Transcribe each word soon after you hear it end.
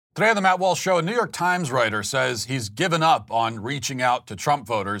Today on the Matt Walsh Show, a New York Times writer says he's given up on reaching out to Trump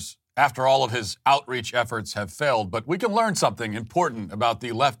voters after all of his outreach efforts have failed. But we can learn something important about the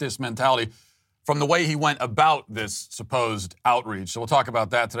leftist mentality from the way he went about this supposed outreach. So we'll talk about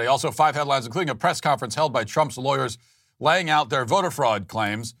that today. Also, 5 headlines, including a press conference held by Trump's lawyers laying out their voter fraud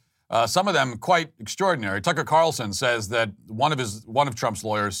claims. Some of them quite extraordinary. Tucker Carlson says that one of Trump's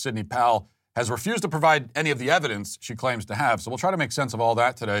lawyers, Sidney Powell, has refused to provide any of the evidence she claims to have. So we'll try to make sense of all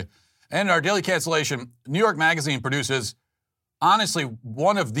that today. And in our daily cancellation, New York Magazine produces, honestly,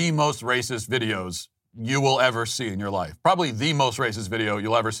 one of the most racist videos you will ever see in your life. Probably the most racist video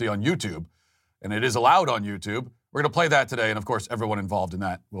you'll ever see on YouTube. And it is allowed on YouTube. We're going to play that today. And, of course, everyone involved in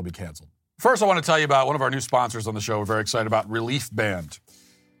that will be canceled. First, I want to tell you about one of our new sponsors on the show. We're very excited about Relief Band.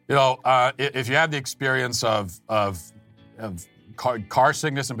 You know, if you have the experience of car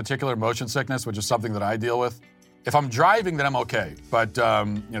sickness, in particular motion sickness, which is something that I deal with. If I'm driving, then I'm okay. But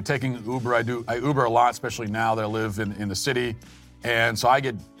taking Uber, I Uber a lot, especially now that I live in the city, and so I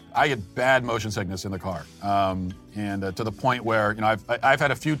get bad motion sickness in the car, and to the point where I've had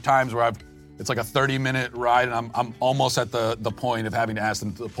a few times where it's like a 30-minute ride, and I'm almost at the point of having to ask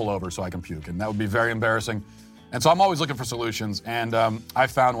them to pull over so I can puke, and that would be very embarrassing. And so I'm always looking for solutions, and I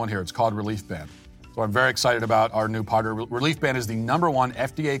found one here. It's called Relief Band. So I'm very excited about our new partner. Relief Band is the #1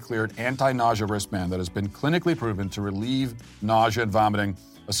 FDA-cleared anti-nausea wristband that has been clinically proven to relieve nausea and vomiting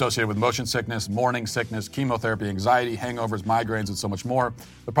associated with motion sickness, morning sickness, chemotherapy, anxiety, hangovers, migraines, and so much more.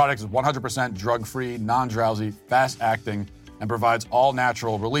 The product is 100% drug-free, non-drowsy, fast-acting, and provides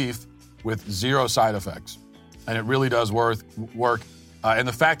all-natural relief with 0 side effects. And it really does work. And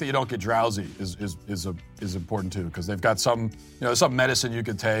the fact that you don't get drowsy is important too, because they've got some medicine you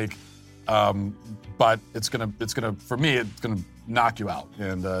could take. But it's gonna for me, it's gonna knock you out,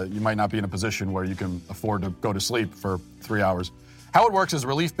 and you might not be in a position where you can afford to go to sleep for 3 hours. How it works is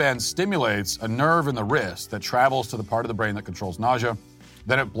Relief Band stimulates a nerve in the wrist that travels to the part of the brain that controls nausea.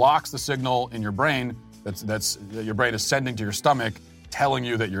 Then it blocks the signal in your brain that your brain is sending to your stomach, telling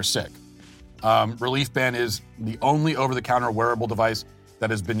you that you're sick. Relief Band is the only over-the-counter wearable device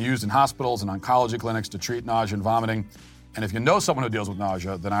that has been used in hospitals and oncology clinics to treat nausea and vomiting. And if you know someone who deals with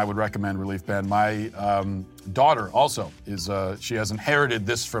nausea, then I would recommend Relief Band. My daughter also she has inherited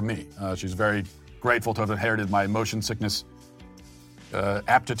this from me. She's very grateful to have inherited my motion sickness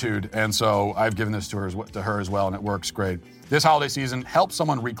aptitude. And so I've given this to her as well, and it works great. This holiday season, help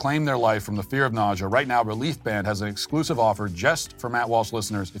someone reclaim their life from the fear of nausea. Right now, Relief Band has an exclusive offer just for Matt Walsh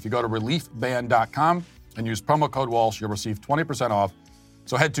listeners. If you go to reliefband.com and use promo code Walsh, you'll receive 20% off.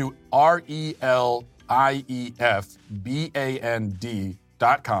 So head to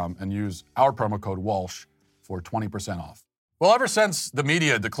reliefband.com and use our promo code Walsh for 20% off. Well, ever since the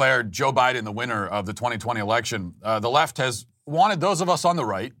media declared Joe Biden the winner of the 2020 election, the left has wanted those of us on the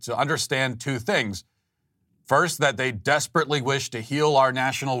right to understand 2 things. First, that they desperately wish to heal our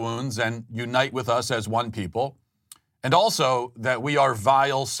national wounds and unite with us as one people. And also that we are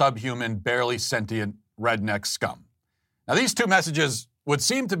vile, subhuman, barely sentient redneck scum. Now, these 2 messages would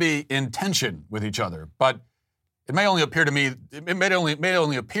seem to be in tension with each other, but it may only appear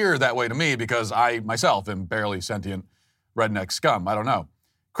that way to me because I myself am barely sentient redneck scum. I don't know.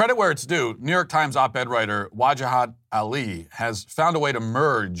 Credit where it's due. New York Times op-ed writer Wajahat Ali has found a way to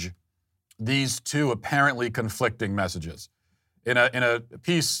merge these 2 apparently conflicting messages in a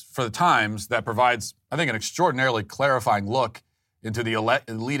piece for the Times that provides, I think, an extraordinarily clarifying look into the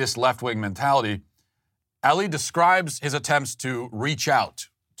elitist left-wing mentality. Ali describes his attempts to reach out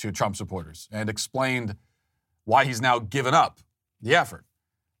to Trump supporters and explained why he's now given up the effort.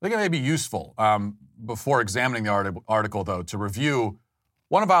 I think it may be useful, before examining the article, though, to review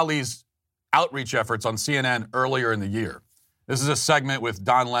one of Ali's outreach efforts on CNN earlier in the year. This is a segment with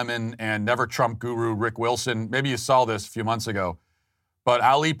Don Lemon and Never Trump guru Rick Wilson. Maybe you saw this a few months ago. But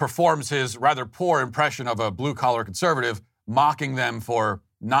Ali performs his rather poor impression of a blue-collar conservative, mocking them for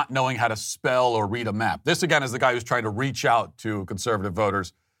not knowing how to spell or read a map. This, again, is the guy who's trying to reach out to conservative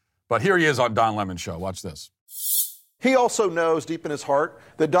voters. But here he is on Don Lemon's show. Watch this. He also knows deep in his heart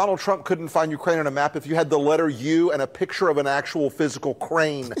that Donald Trump couldn't find Ukraine on a map if you had the letter U and a picture of an actual physical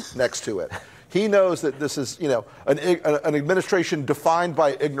crane next to it. He knows that this is, an administration defined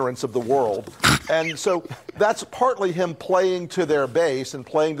by ignorance of the world. And so that's partly him playing to their base and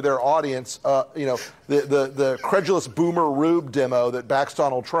playing to their audience, the credulous boomer Rube demo that backs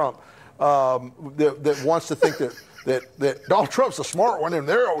Donald Trump, that wants to think that Donald Trump's the smart one and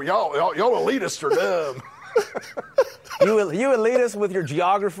y'all elitists are dumb. You elitists with your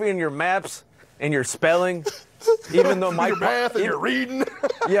geography and your maps and your spelling, even though your math and your reading.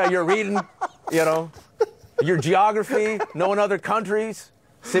 Yeah, you're reading, your geography, knowing other countries,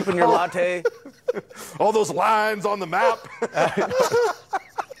 sipping your latte. All those lines on the map.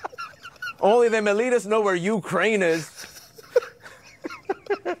 Only the elites know where Ukraine is.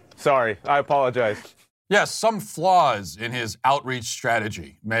 Sorry, I apologize. Yes, some flaws in his outreach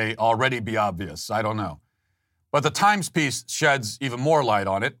strategy may already be obvious. I don't know. But the Times piece sheds even more light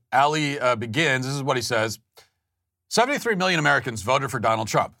on it. Ali begins, this is what he says, 73 million Americans voted for Donald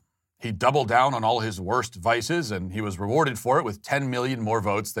Trump. He doubled down on all his worst vices, and he was rewarded for it with 10 million more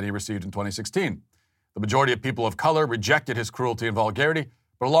votes than he received in 2016. The majority of people of color rejected his cruelty and vulgarity,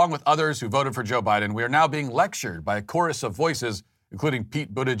 but along with others who voted for Joe Biden, we are now being lectured by a chorus of voices, including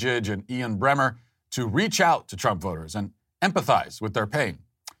Pete Buttigieg and Ian Bremmer, to reach out to Trump voters and empathize with their pain.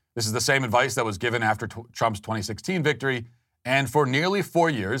 This is the same advice that was given after Trump's 2016 victory, and for nearly 4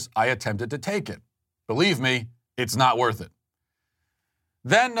 years, I attempted to take it. Believe me, it's not worth it.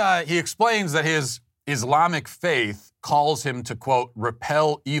 Then he explains that his Islamic faith calls him to, quote,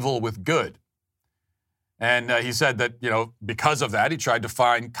 repel evil with good. And he said that, because of that, he tried to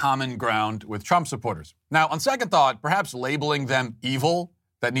find common ground with Trump supporters. Now, on second thought, perhaps labeling them evil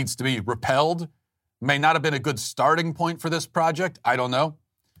that needs to be repelled may not have been a good starting point for this project. I don't know.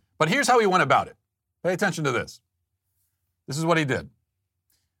 But here's how he went about it. Pay attention to this. This is what he did.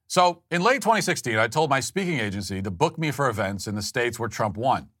 So in late 2016, I told my speaking agency to book me for events in the states where Trump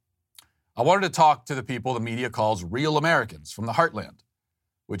won. I wanted to talk to the people the media calls real Americans from the heartland,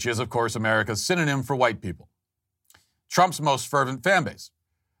 which is, of course, America's synonym for white people. Trump's most fervent fan base.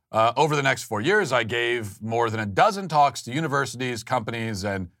 Over the next 4 years, I gave more than a dozen talks to universities, companies,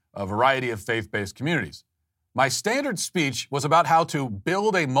 and a variety of faith-based communities. My standard speech was about how to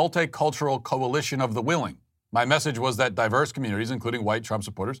build a multicultural coalition of the willing. My message was that diverse communities, including white Trump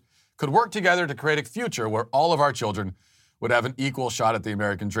supporters, could work together to create a future where all of our children would have an equal shot at the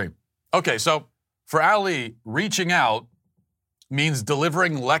American dream. Okay, so for Ali, reaching out means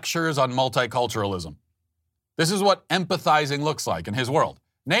delivering lectures on multiculturalism. This is what empathizing looks like in his world.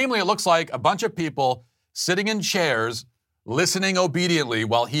 Namely, it looks like a bunch of people sitting in chairs, listening obediently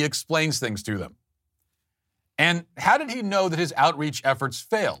while he explains things to them. And how did he know that his outreach efforts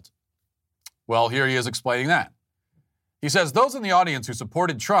failed? Well, here he is explaining that. He says, those in the audience who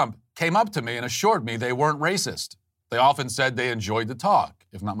supported Trump came up to me and assured me they weren't racist. They often said they enjoyed the talk,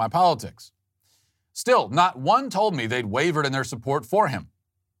 if not my politics. Still, not one told me they'd wavered in their support for him.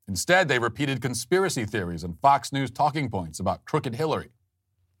 Instead, they repeated conspiracy theories and Fox News talking points about crooked Hillary.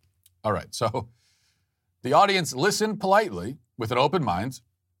 All right, so the audience listened politely with an open mind.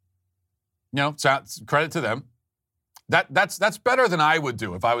 Credit to them. That's better than I would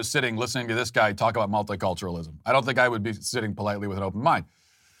do if I was sitting listening to this guy talk about multiculturalism. I don't think I would be sitting politely with an open mind,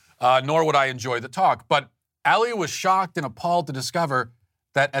 nor would I enjoy the talk. But Ali was shocked and appalled to discover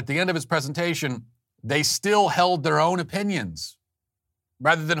that at the end of his presentation, they still held their own opinions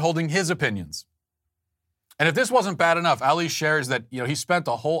rather than holding his opinions. And if this wasn't bad enough, Ali shares that he spent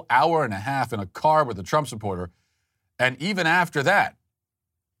a whole hour and a half in a car with a Trump supporter, and even after that,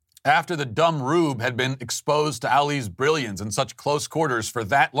 after the dumb rube had been exposed to Ali's brilliance in such close quarters for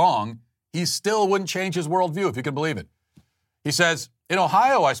that long, he still wouldn't change his worldview, if you can believe it. He says, in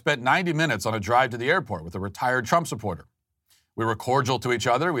Ohio, I spent 90 minutes on a drive to the airport with a retired Trump supporter. We were cordial to each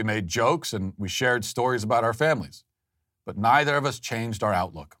other, we made jokes, and we shared stories about our families. But neither of us changed our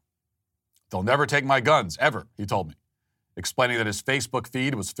outlook. They'll never take my guns, ever, he told me, explaining that his Facebook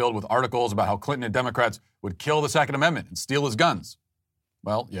feed was filled with articles about how Clinton and Democrats would kill the Second Amendment and steal his guns.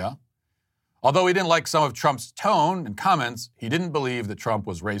 Well, yeah. Although he didn't like some of Trump's tone and comments, he didn't believe that Trump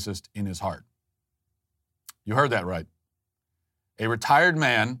was racist in his heart. You heard that right. A retired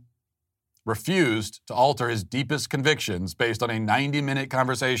man refused to alter his deepest convictions based on a 90-minute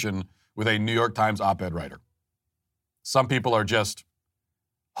conversation with a New York Times op-ed writer. Some people are just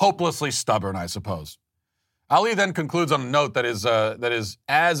hopelessly stubborn, I suppose. Ali then concludes on a note that is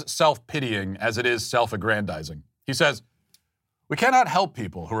as self-pitying as it is self-aggrandizing. He says, we cannot help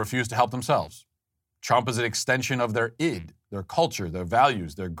people who refuse to help themselves. Trump is an extension of their id, their culture, their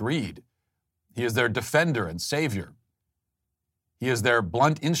values, their greed. He is their defender and savior. He is their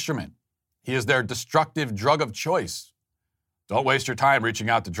blunt instrument. He is their destructive drug of choice. Don't waste your time reaching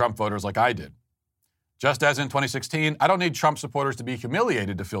out to Trump voters like I did. Just as in 2016, I don't need Trump supporters to be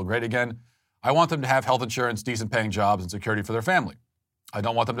humiliated to feel great again. I want them to have health insurance, decent paying jobs, and security for their family. I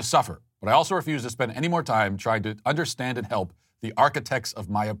don't want them to suffer, but I also refuse to spend any more time trying to understand and help the architects of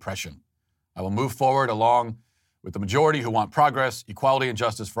my oppression. I will move forward along with the majority who want progress, equality, and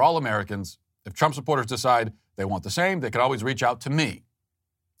justice for all Americans. If Trump supporters decide they want the same, they can always reach out to me.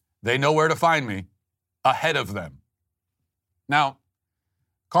 They know where to find me, ahead of them. Now,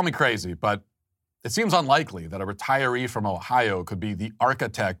 call me crazy, but it seems unlikely that a retiree from Ohio could be the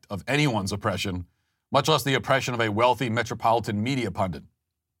architect of anyone's oppression, much less the oppression of a wealthy metropolitan media pundit.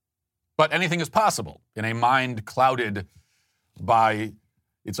 But anything is possible in a mind clouded by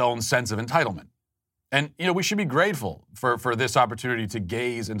its own sense of entitlement. And, we should be grateful for this opportunity to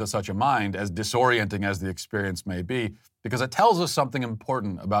gaze into such a mind, as disorienting as the experience may be, because it tells us something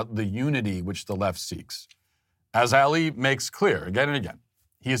important about the unity which the left seeks. As Ali makes clear again and again,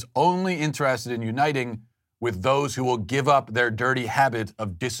 he is only interested in uniting with those who will give up their dirty habit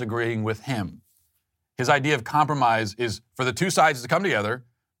of disagreeing with him. His idea of compromise is for the two sides to come together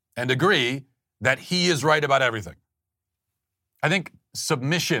and agree that he is right about everything. I think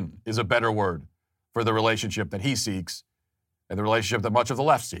submission is a better word for the relationship that he seeks and the relationship that much of the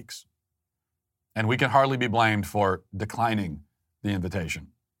left seeks. And we can hardly be blamed for declining the invitation.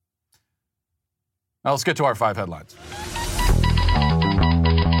 Now let's get to our 5 headlines.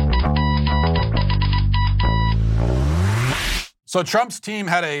 So Trump's team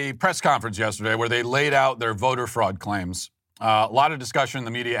had a press conference yesterday where they laid out their voter fraud claims. A lot of discussion in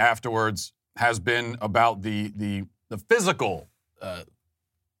the media afterwards has been about the physical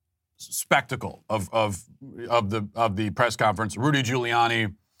spectacle of the press conference. Rudy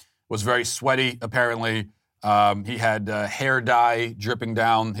Giuliani was very sweaty, apparently. He had hair dye dripping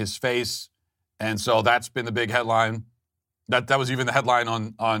down his face, and so that's been the big headline. That was even the headline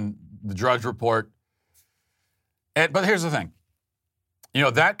on the Drudge Report. But here's the thing.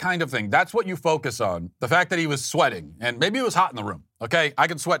 That kind of thing, that's what you focus on. The fact that he was sweating, and maybe it was hot in the room, okay? I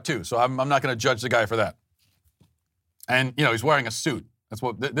can sweat too, so I'm not going to judge the guy for that. And, he's wearing a suit.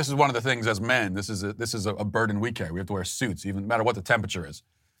 This is one of the things as men, this is a burden we carry. We have to wear suits, even no matter what the temperature is.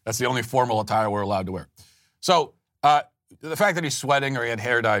 That's the only formal attire we're allowed to wear. So the fact that he's sweating or he had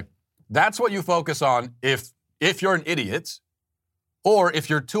hair dye, that's what you focus on if you're an idiot or if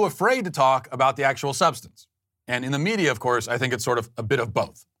you're too afraid to talk about the actual substance. And in the media, of course, I think it's sort of a bit of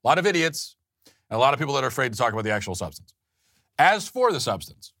both. A lot of idiots and a lot of people that are afraid to talk about the actual substance. As for the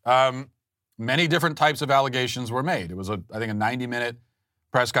substance, many different types of allegations were made. It was, I think, a 90-minute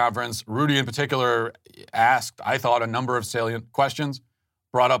press conference. Rudy, in particular, asked, I thought, a number of salient questions,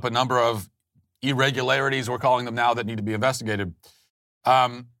 brought up a number of irregularities, we're calling them now, that need to be investigated.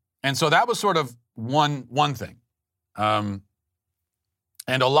 And so that was sort of one thing. And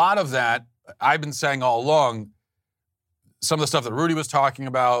a lot of that, I've been saying all along, some of the stuff that Rudy was talking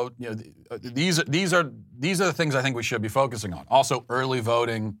about, these are the things I think we should be focusing on. Also, early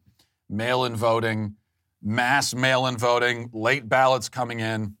voting, mail-in voting, mass mail-in voting, late ballots coming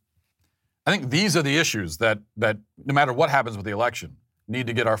in. I think these are the issues that no matter what happens with the election, need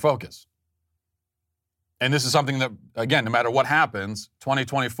to get our focus. And this is something that, again, no matter what happens,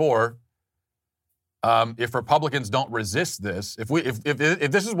 2024, if Republicans don't resist this, if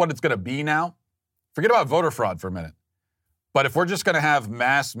this is what it's going to be now, forget about voter fraud for a minute. But if we're just going to have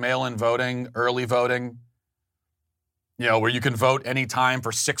mass mail-in voting, early voting, where you can vote any time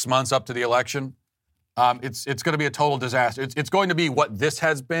for 6 months up to the election, it's going to be a total disaster. It's going to be what this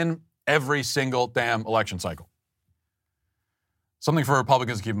has been every single damn election cycle. Something for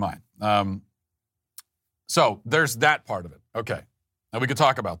Republicans to keep in mind. So there's that part of it. Okay. Now we could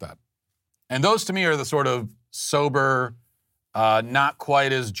talk about that. And those to me are the sort of sober, not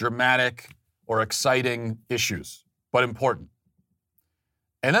quite as dramatic or exciting issues, but important.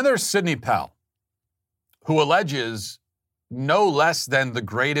 And then there's Sidney Powell, who alleges no less than the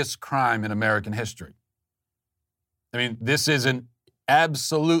greatest crime in American history. I mean, this is an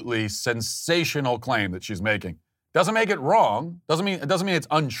absolutely sensational claim that she's making. Doesn't make it wrong. It doesn't mean it's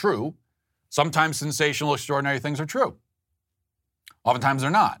untrue. Sometimes sensational, extraordinary things are true. Oftentimes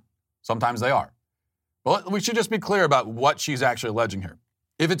they're not. Sometimes they are. But we should just be clear about what she's actually alleging here.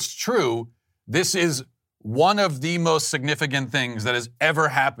 If it's true, this is one of the most significant things that has ever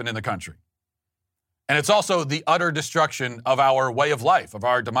happened in the country. And it's also the utter destruction of our way of life, of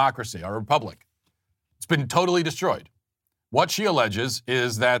our democracy, our republic. It's been totally destroyed. What she alleges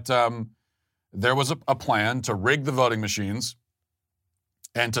is that there was a plan to rig the voting machines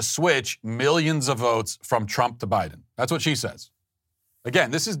and to switch millions of votes from Trump to Biden. That's what she says.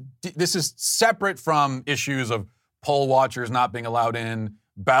 Again, this is separate from issues of poll watchers not being allowed in,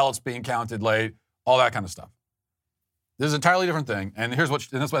 ballots being counted late, all that kind of stuff. This is an entirely different thing, and that's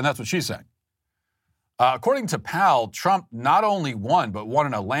what she's saying. According to Powell, Trump not only won, but won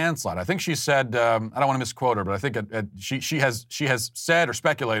in a landslide. I think she said, I don't want to misquote her, but I think she has said or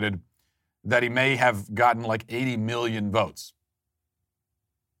speculated that he may have gotten like 80 million votes.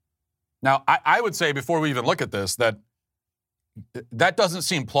 Now, I would say before we even look at this that doesn't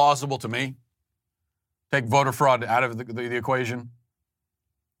seem plausible to me. Take voter fraud out of the equation.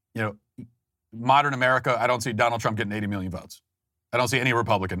 modern America, I don't see Donald Trump getting 80 million votes. I don't see any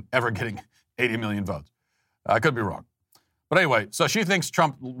Republican ever getting 80 million votes. I could be wrong. But anyway, so she thinks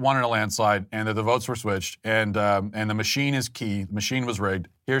Trump won in a landslide and that the votes were switched and the machine is key. The machine was rigged.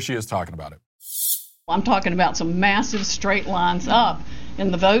 Here she is talking about it. I'm talking about some massive straight lines up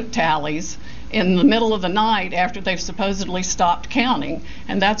in the vote tallies in the middle of the night after they've supposedly stopped counting.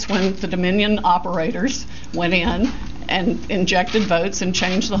 And that's when the Dominion operators went in and injected votes and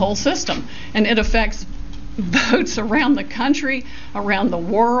changed the whole system. And it affects votes around the country, around the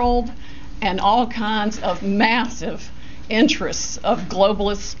world, and all kinds of massive interests of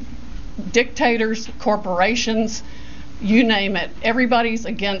globalist dictators, corporations, you name it. Everybody's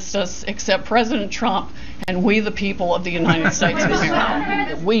against us except President Trump and we the people of the United States of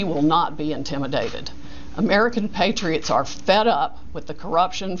America. We will not be intimidated. American patriots are fed up with the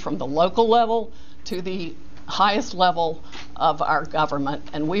corruption from the local level to the highest level of our government,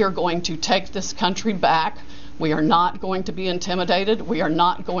 and we are going to take this country back. We are not going to be intimidated. We are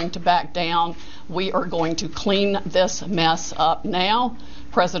not going to back down. We are going to clean this mess up now.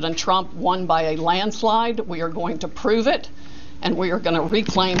 President Trump won by a landslide. We are going to prove it, and we are going to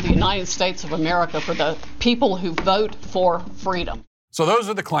reclaim the United States of America for the people who vote for freedom. So those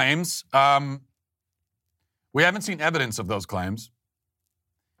are the claims. We haven't seen evidence of those claims.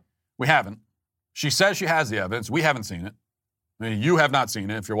 We haven't. She says she has the evidence. We haven't seen it. I mean, you have not seen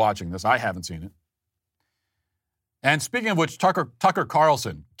it if you're watching this. I haven't seen it. And speaking of which, Tucker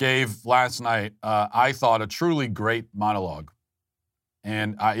Carlson gave last night, I thought, a truly great monologue.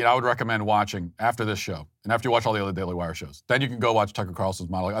 And I would recommend watching after this show and after you watch all the other Daily Wire shows. Then you can go watch Tucker Carlson's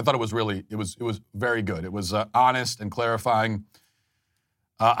monologue. I thought it was very good. It was honest and clarifying.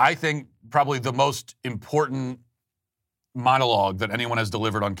 I think probably the most important monologue that anyone has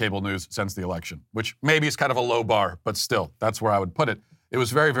delivered on cable news since the election, which maybe is kind of a low bar, but still, that's where I would put it. It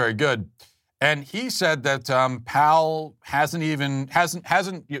was very, very good. And he said that Powell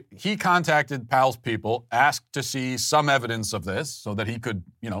he contacted Powell's people, asked to see some evidence of this so that he could,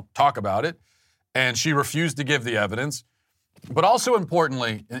 talk about it. And she refused to give the evidence. But also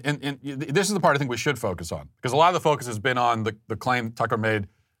importantly, and this is the part I think we should focus on, because a lot of the focus has been on the claim Tucker made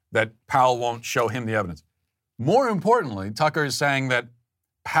that Powell won't show him the evidence. More importantly, Tucker is saying that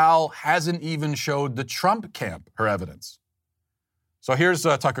Powell hasn't even showed the Trump camp her evidence. So here's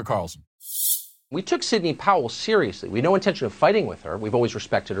Tucker Carlson. We took Sidney Powell seriously. We had no intention of fighting with her. We've always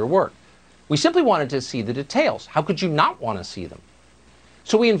respected her work. We simply wanted to see the details. How could you not want to see them?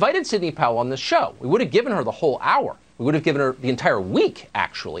 So we invited Sidney Powell on the show. We would have given her the whole hour. We would have given her the entire week,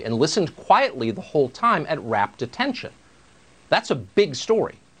 actually, and listened quietly the whole time at rapt attention. That's a big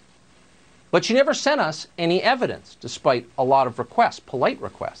story. But she never sent us any evidence, despite a lot of requests, polite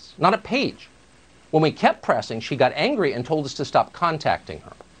requests, not a page. When we kept pressing, she got angry and told us to stop contacting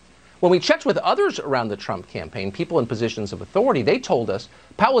her. When we checked with others around the Trump campaign, people in positions of authority, they told us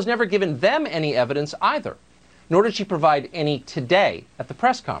Powell has never given them any evidence either, nor did she provide any today at the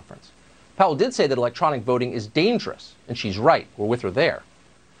press conference. Powell did say that electronic voting is dangerous, and she's right. We're with her there.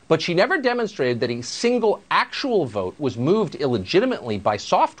 But she never demonstrated that a single actual vote was moved illegitimately by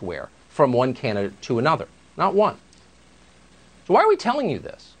software from one candidate to another. Not one. So why are we telling you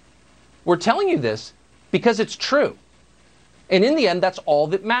this? We're telling you this because it's true. And in the end, that's all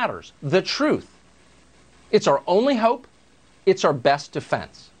that matters, the truth. It's our only hope. It's our best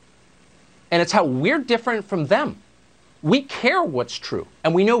defense. And it's how we're different from them. We care what's true,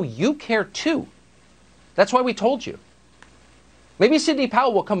 and we know you care too. That's why we told you. Maybe Sidney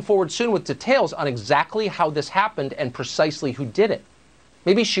Powell will come forward soon with details on exactly how this happened and precisely who did it.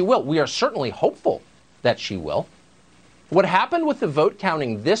 Maybe she will. We are certainly hopeful that she will. What happened with the vote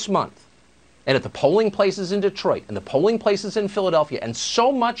counting this month, and at the polling places in Detroit, and the polling places in Philadelphia, and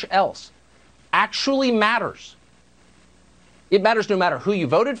so much else, actually matters. It matters no matter who you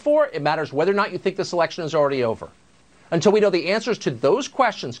voted for. It matters whether or not you think this election is already over. Until we know the answers to those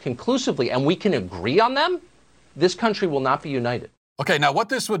questions conclusively and we can agree on them, this country will not be united. Okay, now what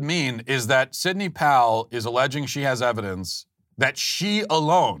this would mean is that Sidney Powell is alleging she has evidence, that she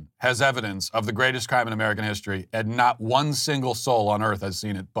alone has evidence of the greatest crime in American history, and not one single soul on earth has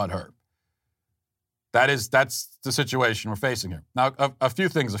seen it but her. That's the situation we're facing here. Now, a few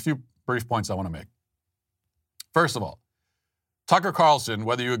brief points I want to make. First of all, Tucker Carlson,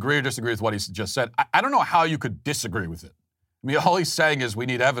 whether you agree or disagree with what he just said, I don't know how you could disagree with it. I mean, all he's saying is we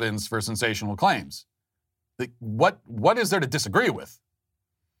need evidence for sensational claims. What is there to disagree with?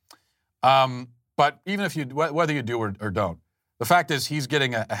 But even if whether you do or don't, the fact is he's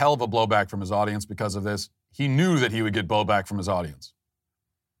getting a hell of a blowback from his audience because of this. He knew that he would get blowback from his audience.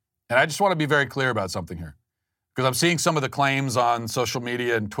 And I just want to be very clear about something here, because I'm seeing some of the claims on social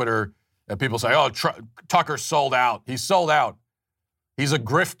media and Twitter And people say, oh, Tucker sold out. He's sold out. He's a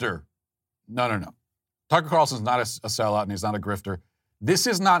grifter. No. Tucker Carlson's not a sellout, and he's not a grifter. This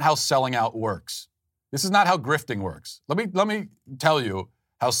is not how selling out works. This is not how grifting works. Let me tell you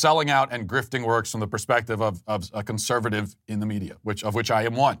how selling out and grifting works from the perspective of a conservative in the media, of which I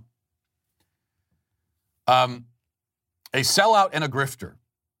am one. A sellout and a grifter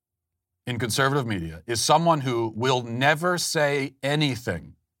in conservative media is someone who will never say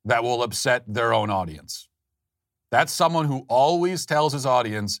anything that will upset their own audience. That's someone who always tells his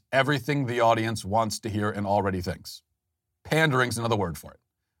audience everything the audience wants to hear and already thinks. Pandering's another word for it.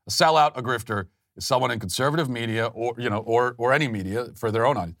 A sellout, a grifter, is someone in conservative media or any media for their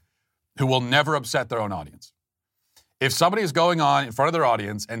own audience who will never upset their own audience. If somebody is going on in front of their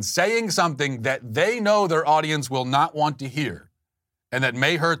audience and saying something that they know their audience will not want to hear and that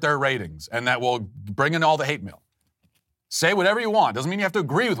may hurt their ratings and that will bring in all the hate mail, say whatever you want. Doesn't mean you have to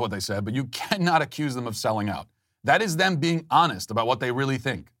agree with what they said, but you cannot accuse them of selling out. That is them being honest about what they really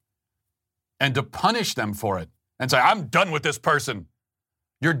think. And to punish them for it and say, I'm done with this person.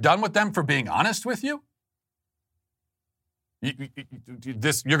 You're done with them for being honest with you?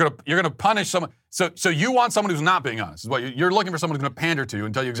 You're gonna punish someone. So you want someone who's not being honest. Is what you're looking for, someone who's going to pander to you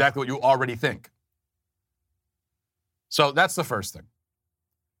and tell you exactly what you already think. So that's the first thing.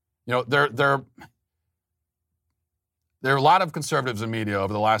 There are a lot of conservatives in media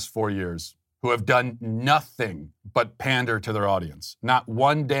over the last 4 years who have done nothing but pander to their audience. Not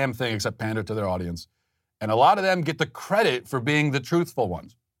one damn thing except pander to their audience. And a lot of them get the credit for being the truthful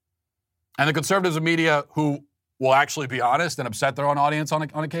ones. And the conservatives in media who will actually be honest and upset their own audience on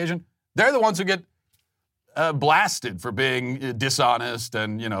occasion, they're the ones who get blasted for being dishonest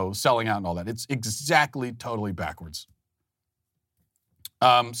and, selling out and all that. It's exactly totally backwards.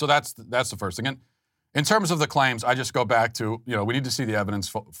 So that's the first thing. And in terms of the claims, I just go back to, we need to see the evidence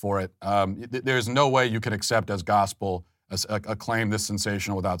for it. There's no way you can accept as gospel a claim this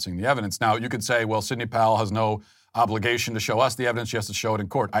sensational without seeing the evidence. Now, you could say, well, Sidney Powell has no obligation to show us the evidence. She has to show it in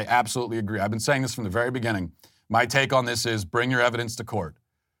court. I absolutely agree. I've been saying this from the very beginning. My take on this is bring your evidence to court.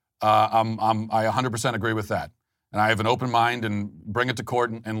 I 100% agree with that. And I have an open mind and bring it to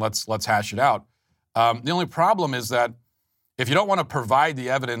court and let's hash it out. The only problem is that if you don't want to provide the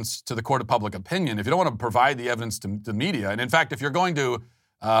evidence to the court of public opinion, if you don't want to provide the evidence to the media, and in fact, if you're going to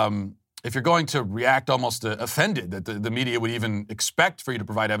react almost offended that the media would even expect for you to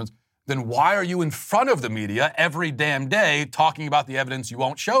provide evidence, then why are you in front of the media every damn day talking about the evidence you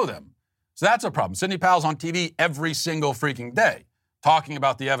won't show them? So that's a problem. Sidney Powell's on TV every single freaking day talking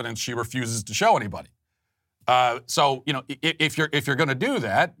about the evidence she refuses to show anybody. So, if you're going to do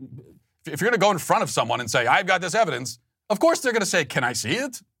that, if you're going to go in front of someone and say, I've got this evidence, of course they're going to say, can I see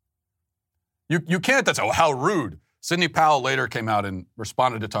it? You can't. That's, how rude. Sidney Powell later came out and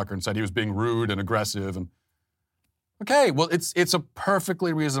responded to Tucker and said he was being rude and aggressive. And okay, well, it's a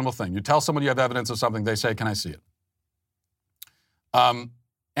perfectly reasonable thing. You tell someone you have evidence of something, they say, can I see it? And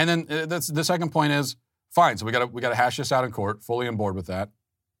then the second point is, fine, so we got to hash this out in court, fully on board with that.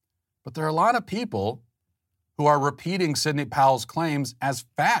 But there are a lot of people who are repeating Sidney Powell's claims as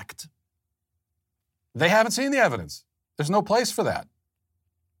fact. They haven't seen the evidence. There's no place for that.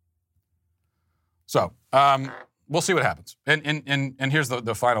 So we'll see what happens. And here's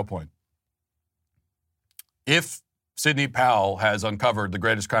the final point. If Sidney Powell has uncovered the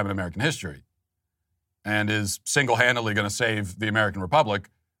greatest crime in American history and is single-handedly going to save the American Republic,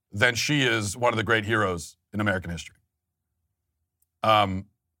 then she is one of the great heroes in American history.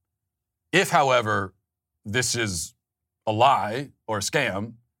 If, however, this is a lie or a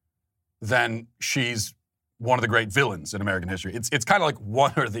scam, then she's one of the great villains in American history. It's kind of like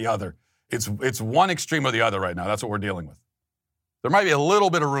one or the other. It's one extreme or the other right now. That's what we're dealing with. There might be a little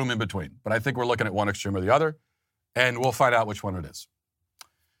bit of room in between, but I think we're looking at one extreme or the other, and we'll find out which one it is.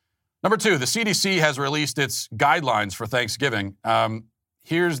 Number 2, the CDC has released its guidelines for Thanksgiving.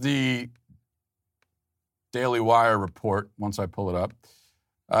 Here's the Daily Wire report, once I pull it up.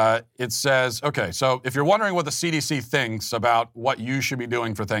 It says, okay, so if you're wondering what the CDC thinks about what you should be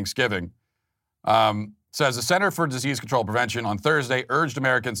doing for Thanksgiving, says the Center for Disease Control and Prevention on Thursday urged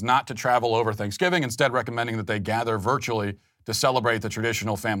Americans not to travel over Thanksgiving, instead recommending that they gather virtually to celebrate the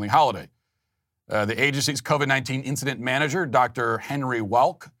traditional family holiday. The agency's COVID-19 incident manager, Dr. Henry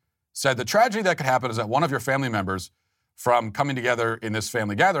Welk, said the tragedy that could happen is that one of your family members from coming together in this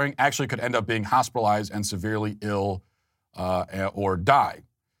family gathering actually could end up being hospitalized and severely ill or die.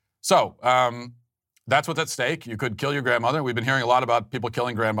 So that's what's at stake. You could kill your grandmother. We've been hearing a lot about people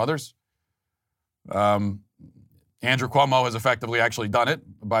killing grandmothers. Andrew Cuomo has effectively actually done it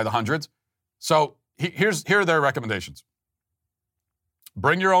by the hundreds. So here are their recommendations.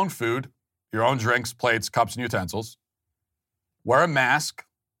 Bring your own food. your own drinks, plates, cups, and utensils. Wear a mask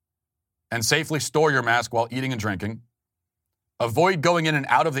and safely store your mask while eating and drinking. Avoid going in and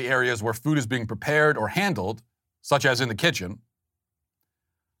out of the areas where food is being prepared or handled, such as in the kitchen.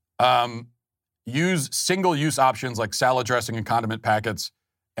 Use single-use options like salad dressing and condiment packets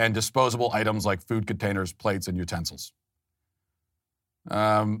and disposable items like food containers, plates, and utensils.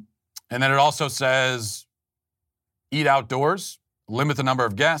 And then it also says eat outdoors, limit the number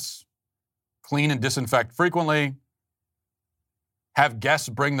of guests, clean and disinfect frequently, have guests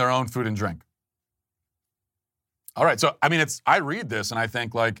bring their own food and drink. All right, so, I mean, I read this and I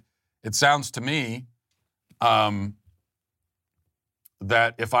think, like, it sounds to me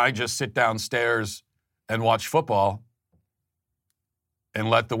that if I just sit downstairs and watch football and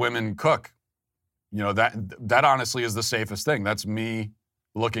let the women cook, you know, that honestly is the safest thing. That's me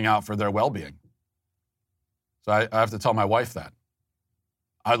looking out for their well-being. So I have to tell my wife that.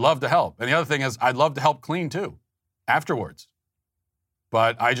 I'd love to help. And the other thing is I'd love to help clean too afterwards.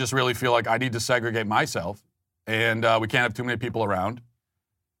 But I just really feel like I need to segregate myself, and we can't have too many people around.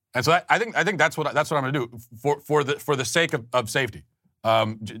 And so I think that's what I'm going to do for the sake of safety.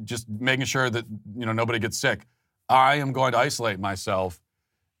 Just making sure that, you know, nobody gets sick. I am going to isolate myself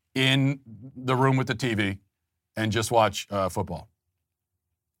in the room with the TV and just watch football.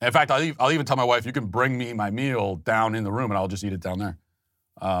 In fact, I'll even tell my wife, you can bring me my meal down in the room and I'll just eat it down there.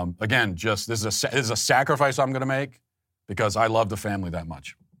 Again, this is a sacrifice I'm going to make because I love the family that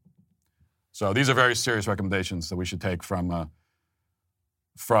much. So these are very serious recommendations that we should take from the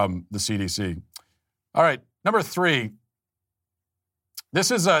CDC. All right, number 3. This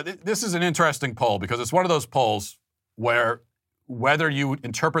is an interesting poll because it's one of those polls where whether you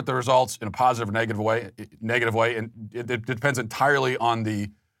interpret the results in a positive or negative way, and it depends entirely on the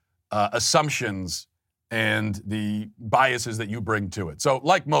assumptions and the biases that you bring to it. So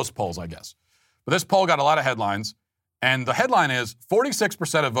like most polls, I guess. But this poll got a lot of headlines, and the headline is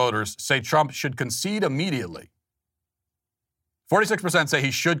 46% of voters say Trump should concede immediately. 46% say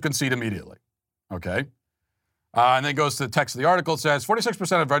he should concede immediately. Okay? And then it goes to the text of the article. It says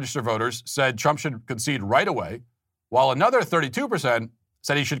 46% of registered voters said Trump should concede right away, while another 32%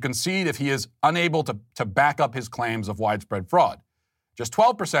 said he should concede if he is unable to back up his claims of widespread fraud. Just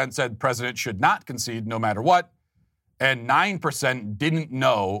 12% said president should not concede no matter what, and 9% didn't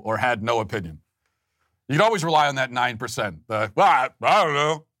know or had no opinion. You can always rely on that 9%. Well, I don't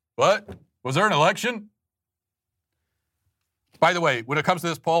know. What? Was there an election? By the way, when it comes to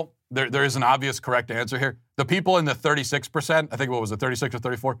this poll, there is an obvious correct answer here. The people in the 36%, I think what was it, 36 or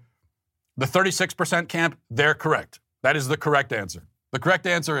 34? The 36% camp, they're correct. That is the correct answer. The correct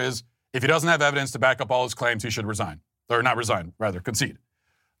answer is if he doesn't have evidence to back up all his claims, he should resign. Or not resign, rather, concede.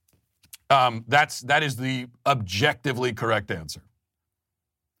 That is the objectively correct answer.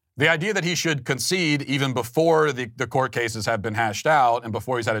 The idea that he should concede even before the court cases have been hashed out and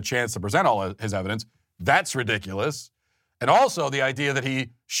before he's had a chance to present all his evidence, that's ridiculous. And also the idea that he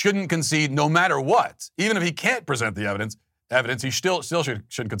shouldn't concede no matter what, even if he can't present the evidence he still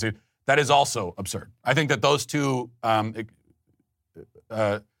should concede. That is also absurd. I think that those two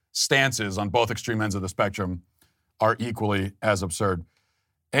stances on both extreme ends of the spectrum are equally as absurd.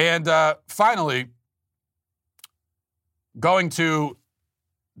 And finally, going to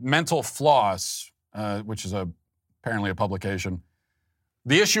Mental Floss, which is apparently a publication,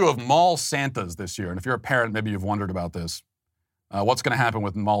 the issue of mall Santas this year. And if you're a parent, maybe you've wondered about this. What's going to happen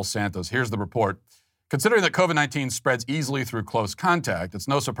with mall Santas? Here's the report. Considering that COVID-19 spreads easily through close contact, it's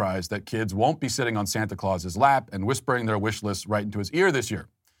no surprise that kids won't be sitting on Santa Claus's lap and whispering their wish lists right into his ear this year.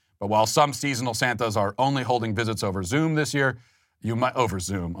 But while some seasonal Santas are only holding visits over Zoom this year, over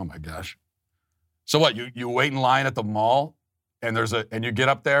Zoom, oh my gosh. So what, you wait in line at the mall and you get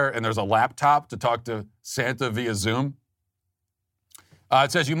up there and there's a laptop to talk to Santa via Zoom?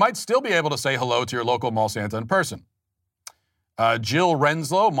 It says you might still be able to say hello to your local mall Santa in person. Jill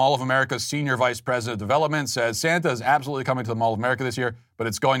Renslow, Mall of America's Senior Vice President of Development, says Santa is absolutely coming to the Mall of America this year, but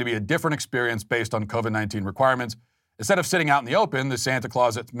it's going to be a different experience based on COVID-19 requirements. Instead of sitting out in the open, the Santa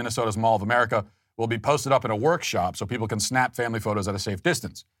Claus at Minnesota's Mall of America will be posted up in a workshop so people can snap family photos at a safe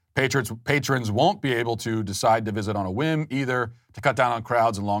distance. Patrons won't be able to decide to visit on a whim either. To cut down on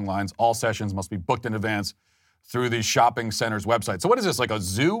crowds and long lines, all sessions must be booked in advance through the shopping center's website. So what is this, like a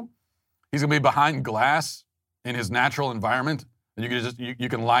zoo? He's going to be behind glass in his natural environment, and you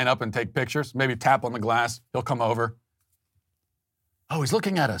can line up and take pictures, maybe tap on the glass. He'll come over. Oh, he's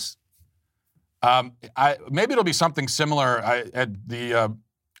looking at us. Maybe it'll be something similar at the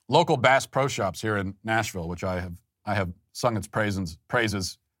local Bass Pro Shops here in Nashville, which I have sung its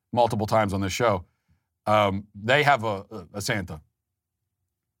praises multiple times on this show. They have a Santa.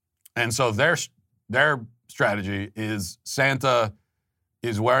 And so their strategy is Santa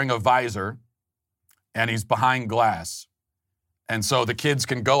is wearing a visor and he's behind glass. And so the kids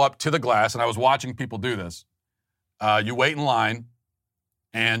can go up to the glass, and I was watching people do this. You wait in line,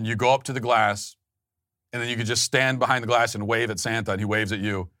 and you go up to the glass, and then you could just stand behind the glass and wave at Santa, and he waves at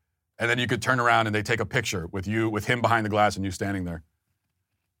you. And then you could turn around and they take a picture with him behind the glass and you standing there.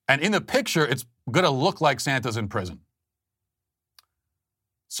 And in the picture, it's going to look like Santa's in prison.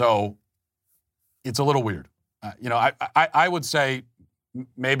 So it's a little weird. I would say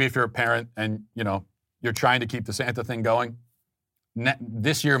maybe if you're a parent and, you're trying to keep the Santa thing going,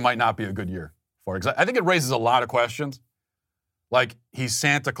 this year might not be a good year for it. I think it raises a lot of questions. Like, he's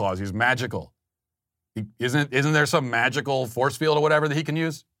Santa Claus. He's magical. Isn't there some magical force field or whatever that he can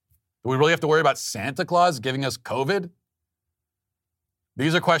use? Do we really have to worry about Santa Claus giving us COVID?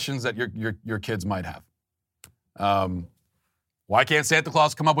 These are questions that your kids might have. Why can't Santa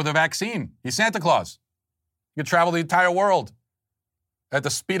Claus come up with a vaccine? He's Santa Claus. He can travel the entire world at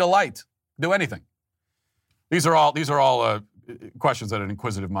the speed of light. Do anything. These are all questions that an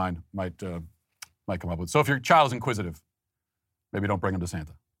inquisitive mind might come up with. So if your child is inquisitive, maybe don't bring him to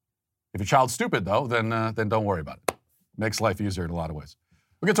Santa. If your child's stupid, though, then don't worry about it. Makes life easier in a lot of ways.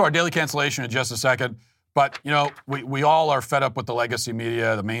 We'll get to our daily cancellation in just a second. But, we all are fed up with the legacy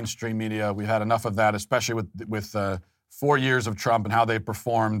media, the mainstream media. We've had enough of that, especially with 4 years of Trump and how they've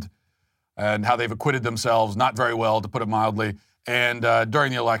performed and how they've acquitted themselves, not very well, to put it mildly, and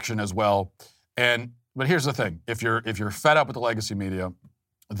during the election as well. But here's the thing. If you're fed up with the legacy media,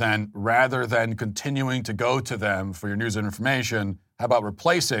 then rather than continuing to go to them for your news and information, how about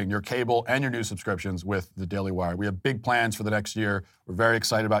replacing your cable and your news subscriptions with the Daily Wire? We have big plans for the next year. We're very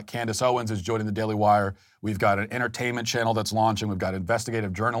excited about Candace Owens is joining the Daily Wire. We've got an entertainment channel that's launching. We've got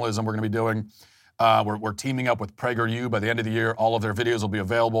investigative journalism we're going to be doing. We're teaming up with PragerU. By the end of the year, all of their videos will be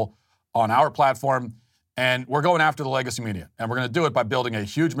available on our platform. And we're going after the legacy media. And we're going to do it by building a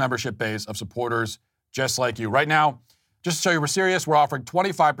huge membership base of supporters just like you. Right now, just to show you we're serious, we're offering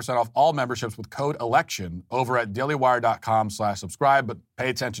 25% off all memberships with code ELECTION over at dailywire.com/subscribe. But pay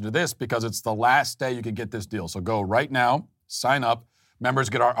attention to this because it's the last day you can get this deal. So go right now, sign up.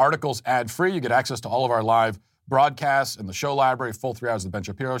 Members get our articles ad-free. You get access to all of our live broadcasts and the show library, full 3 hours of the Ben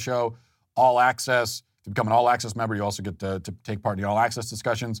Shapiro Show, all access. If you become an all-access member, you also get to take part in the all-access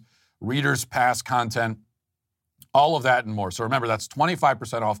discussions, Reader's Pass content, all of that and more. So remember, that's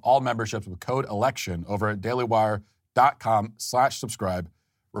 25% off all memberships with code ELECTION over at dailywire.com/subscribe.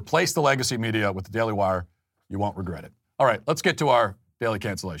 Replace the legacy media with the Daily Wire. You won't regret it. All right, let's get to our daily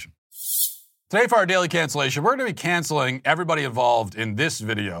cancellation. Today for our daily cancellation, we're going to be canceling everybody involved in this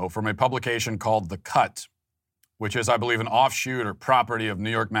video from a publication called The Cut, which is, I believe, an offshoot or property of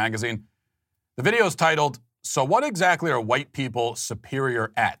New York Magazine. The video is titled, "So What Exactly Are White People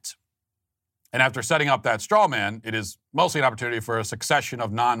Superior At?" And after setting up that straw man, it is mostly an opportunity for a succession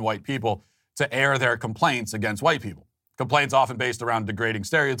of non-white people to air their complaints against white people. Complaints often based around degrading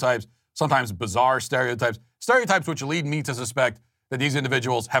stereotypes, sometimes bizarre stereotypes which lead me to suspect that these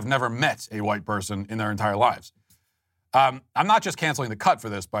individuals have never met a white person in their entire lives. I'm not just canceling The Cut for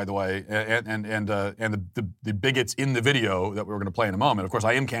this, by the way, and the bigots in the video that we're going to play in a moment. Of course,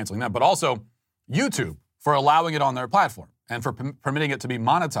 I am canceling them, but also YouTube for allowing it on their platform and for permitting it to be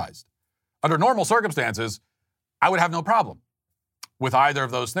monetized. Under normal circumstances, I would have no problem with either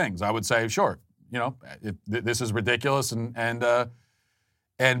of those things. I would say, sure, this is ridiculous and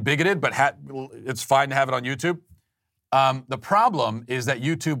bigoted, but it's fine to have it on YouTube. The problem is that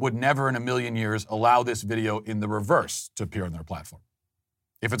YouTube would never in a million years allow this video in the reverse to appear on their platform.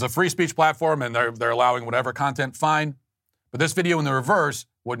 If it's a free speech platform and they're allowing whatever content, fine. But this video in the reverse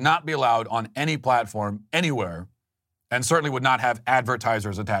would not be allowed on any platform anywhere, and certainly would not have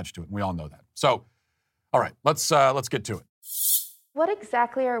advertisers attached to it. We all know that. So, all right, let's get to it. What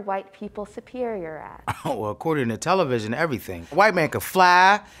exactly are white people superior at? Oh, well, according to television, everything. A white man could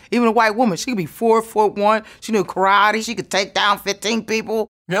fly. Even a white woman, she could be 4'1". She knew karate. She could take down 15 people.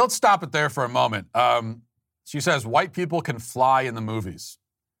 Okay, let's stop it there for a moment. She says white people can fly in the movies.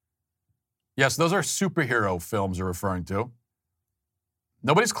 Yes, those are superhero films you're referring to.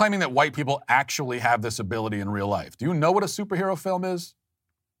 Nobody's claiming that white people actually have this ability in real life. Do you know what a superhero film is?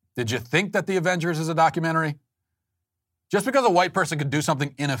 Did you think that The Avengers is a documentary? Just because a white person can do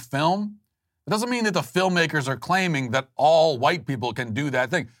something in a film, it doesn't mean that the filmmakers are claiming that all white people can do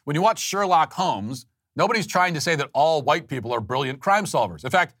that thing. When you watch Sherlock Holmes, nobody's trying to say that all white people are brilliant crime solvers. In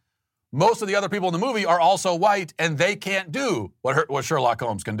fact, most of the other people in the movie are also white, and they can't do what Sherlock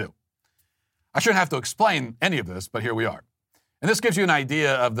Holmes can do. I shouldn't have to explain any of this, but here we are. And this gives you an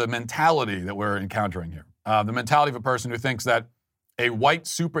idea of the mentality that we're encountering here. The mentality of a person who thinks that a white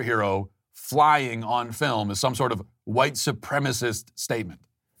superhero flying on film is some sort of white supremacist statement.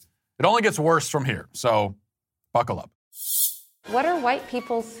 It only gets worse from here, so buckle up. What are white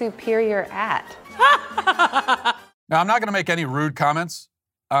people superior at? Now, I'm not going to make any rude comments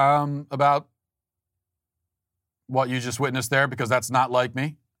about what you just witnessed there because that's not like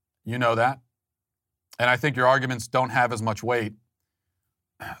me. You know that. And I think your arguments don't have as much weight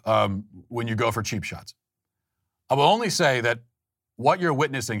when you go for cheap shots. I will only say that what you're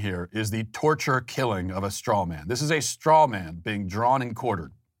witnessing here is the torture killing of a straw man. This is a straw man being drawn and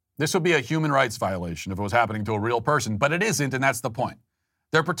quartered. This would be a human rights violation if it was happening to a real person, but it isn't, and that's the point.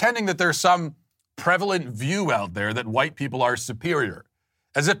 They're pretending that there's some prevalent view out there that white people are superior,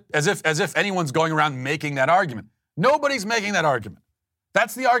 as if anyone's going around making that argument. Nobody's making that argument.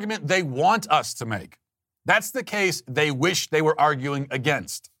 That's the argument they want us to make. That's the case they wish they were arguing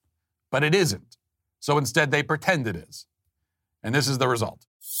against, but it isn't. So instead, they pretend it is. And this is the result.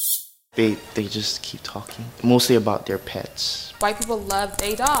 They just keep talking, mostly about their pets. White people love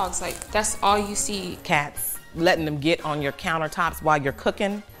their dogs. Like, that's all you see. Cats, letting them get on your countertops while you're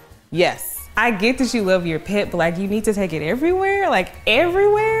cooking. Yes. I get that you love your pet, but like you need to take it everywhere? Like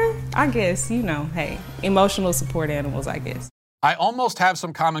everywhere? I guess, hey, emotional support animals, I guess. I almost have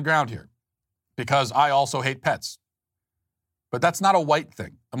some common ground here because I also hate pets. But that's not a white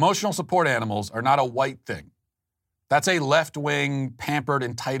thing. Emotional support animals are not a white thing. That's a left-wing, pampered,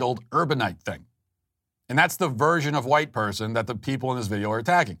 entitled urbanite thing. And that's the version of white person that the people in this video are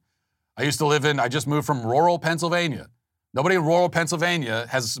attacking. I just moved from rural Pennsylvania. Nobody in rural Pennsylvania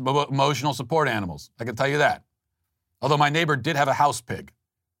has emotional support animals. I can tell you that. Although my neighbor did have a house pig.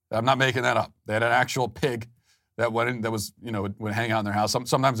 I'm not making that up. They had an actual pig that would hang out in their house.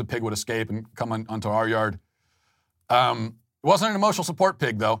 Sometimes a pig would escape and come onto our yard. It wasn't an emotional support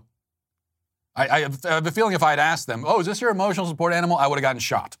pig, though. I have a feeling if I had asked them, "Oh, is this your emotional support animal?" I would have gotten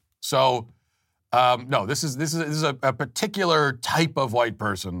shot. So, no, this is a particular type of white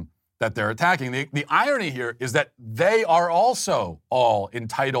person that they're attacking. The irony here is that they are also all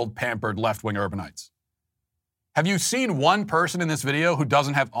entitled, pampered, left-wing urbanites. Have you seen one person in this video who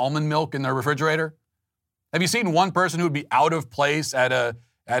doesn't have almond milk in their refrigerator? Have you seen one person who would be out of place at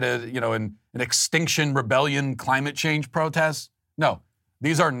an Extinction Rebellion climate change protest? No.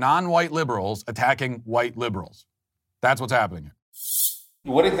 These are non-white liberals attacking white liberals. That's what's happening here.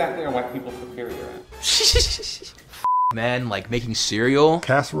 What exactly are white people superior at? Men like making cereal.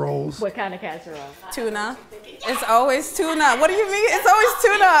 Casseroles. What kind of casserole? Tuna. It's always tuna. What do you mean? It's always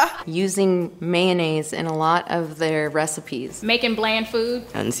tuna. Using mayonnaise in a lot of their recipes. Making bland food.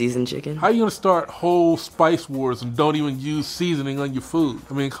 Unseasoned chicken. How are you going to start whole spice wars and don't even use seasoning on your food?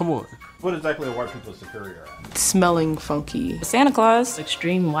 I mean, come on. What exactly are white people superior at? Smelling funky. Santa Claus.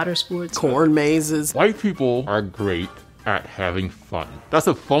 Extreme water sports. Corn mazes. White people are great at having fun. That's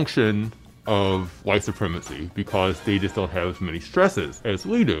a function of white supremacy because they just don't have as many stresses as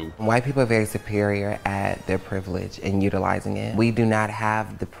we do. White people are very superior at their privilege and utilizing it. We do not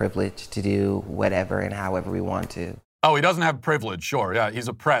have the privilege to do whatever and however we want to. Oh, he doesn't have privilege, sure. Yeah, he's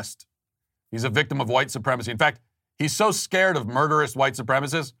oppressed. He's a victim of white supremacy. In fact, he's so scared of murderous white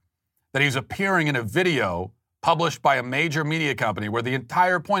supremacists that he's appearing in a video published by a major media company where the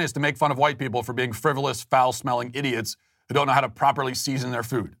entire point is to make fun of white people for being frivolous, foul-smelling idiots who don't know how to properly season their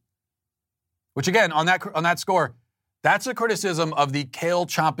food. Which again, on that score, that's a criticism of the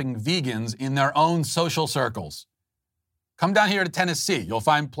kale-chomping vegans in their own social circles. Come down here to Tennessee. You'll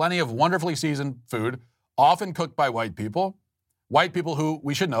find plenty of wonderfully seasoned food, often cooked by white people who,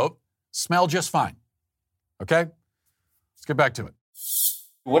 we should note, smell just fine. Okay? Let's get back to it.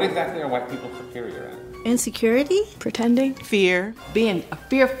 What exactly are white people superior at? Insecurity. Pretending. Fear. Being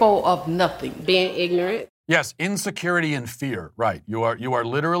fearful of nothing. Being ignorant. Yes, insecurity and fear, right. You are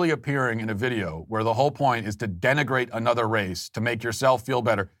literally appearing in a video where the whole point is to denigrate another race to make yourself feel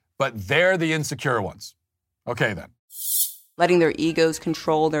better, but they're the insecure ones. Okay, then. Letting their egos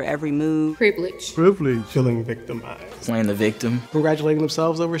control their every move. Privilege. Privilege. Feeling victimized. Playing the victim. Congratulating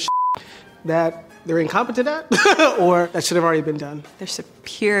themselves over that they're incompetent at or that should have already been done. They're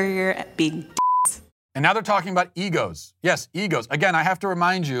superior at being And now they're talking about egos. Yes, egos. Again, I have to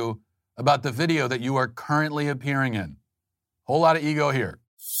remind you about the video that you are currently appearing in. Whole lot of ego here.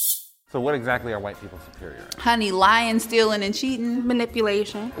 So what exactly are white people superior at? Honey, lying, stealing, and cheating.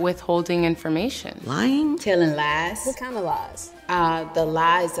 Manipulation. Withholding information. Lying. Telling lies. What kind of lies? The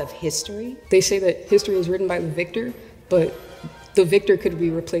lies of history. They say that history is written by the victor, but The victor could be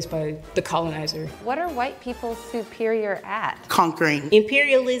replaced by the colonizer. What are white people superior at? Conquering.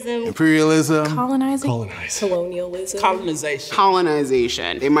 Imperialism. Colonizing. Colonialism.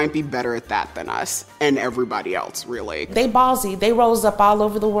 Colonization. They might be better at that than us and everybody else, really. They ballsy. They rose up all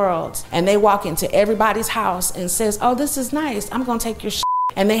over the world, and they walk into everybody's house and says, "Oh, this is nice. I'm gonna take your shit."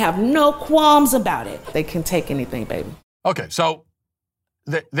 And they have no qualms about it. They can take anything, baby. Okay, so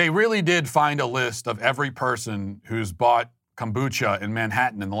they really did find a list of every person who's bought kombucha in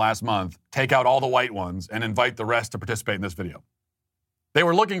Manhattan in the last month, take out all the white ones, and invite the rest to participate in this video. They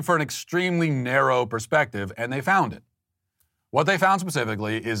were looking for an extremely narrow perspective, and they found it. What they found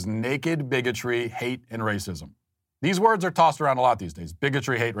specifically is naked bigotry, hate, and racism. These words are tossed around a lot these days: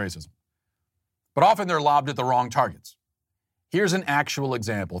 bigotry, hate, racism. But often they're lobbed at the wrong targets. Here's an actual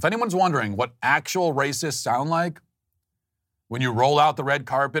example. If anyone's wondering what actual racists sound like, when you roll out the red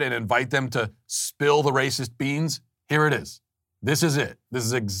carpet and invite them to spill the racist beans, here it is. This is it. This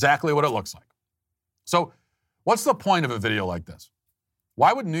is exactly what it looks like. So what's the point of a video like this?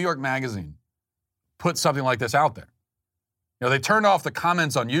 Why would New York Magazine put something like this out there? You know, they turned off the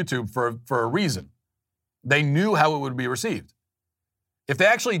comments on YouTube for a reason. They knew how it would be received. If they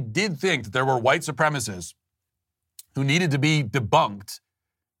actually did think that there were white supremacists who needed to be debunked,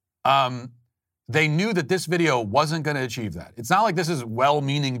 they knew that this video wasn't going to achieve that. It's not like this is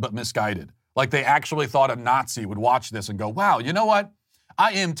well-meaning but misguided. Like they actually thought a Nazi would watch this and go, wow, you know what?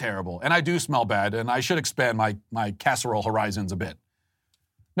 I am terrible, and I do smell bad, and I should expand my casserole horizons a bit.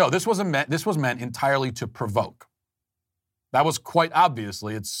 No, this was meant entirely to provoke. That was quite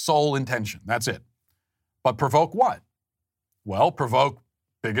obviously its sole intention. That's it. But provoke what? Well, provoke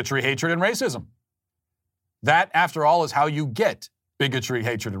bigotry, hatred, and racism. That, after all, is how you get bigotry,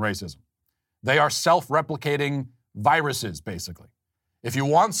 hatred, and racism. They are self-replicating viruses, basically. If you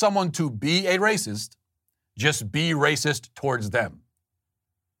want someone to be a racist, just be racist towards them.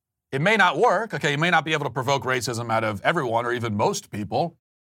 It may not work, okay? You may not be able to provoke racism out of everyone or even most people,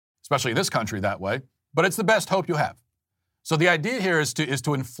 especially in this country that way, but it's the best hope you have. So the idea here is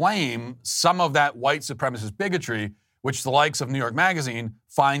to inflame some of that white supremacist bigotry, which the likes of New York Magazine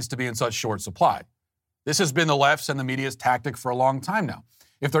finds to be in such short supply. This has been the left's and the media's tactic for a long time now.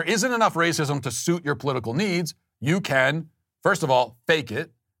 If there isn't enough racism to suit your political needs, you can, first of all, fake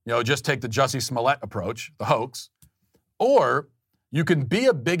it, just take the Jussie Smollett approach, the hoax, or you can be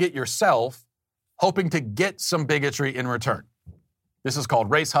a bigot yourself, hoping to get some bigotry in return. This is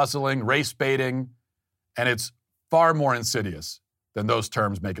called race hustling, race baiting, and it's far more insidious than those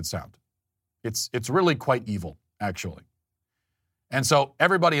terms make it sound. It's really quite evil, actually. And so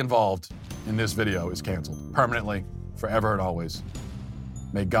everybody involved in this video is canceled permanently, forever and always.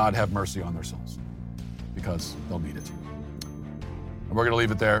 May God have mercy on their souls, because they'll need it. And we're going to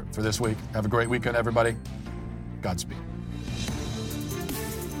leave it there for this week. Have a great weekend, everybody. Godspeed.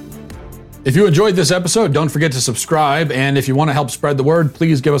 If you enjoyed this episode, don't forget to subscribe. And if you want to help spread the word,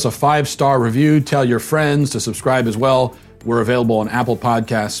 please give us a 5-star review. Tell your friends to subscribe as well. We're available on Apple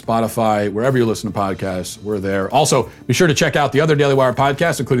Podcasts, Spotify, wherever you listen to podcasts, we're there. Also, be sure to check out the other Daily Wire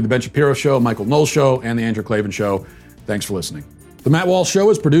podcasts, including The Ben Shapiro Show, Michael Knowles Show, and The Andrew Klavan Show. Thanks for listening. The Matt Walsh Show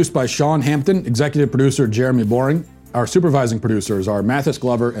is produced by Sean Hampton, executive producer Jeremy Boring. Our supervising producers are Mathis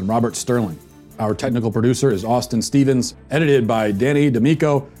Glover and Robert Sterling. Our technical producer is Austin Stevens, edited by Danny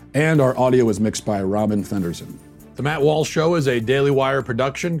D'Amico, and our audio is mixed by Robin Fenderson. The Matt Walsh Show is a Daily Wire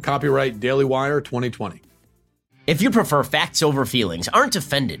production, copyright Daily Wire 2020. If you prefer facts over feelings, aren't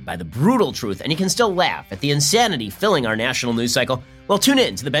offended by the brutal truth, and you can still laugh at the insanity filling our national news cycle, well, tune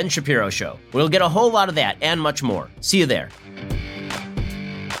in to The Ben Shapiro Show. We'll get a whole lot of that and much more. See you there.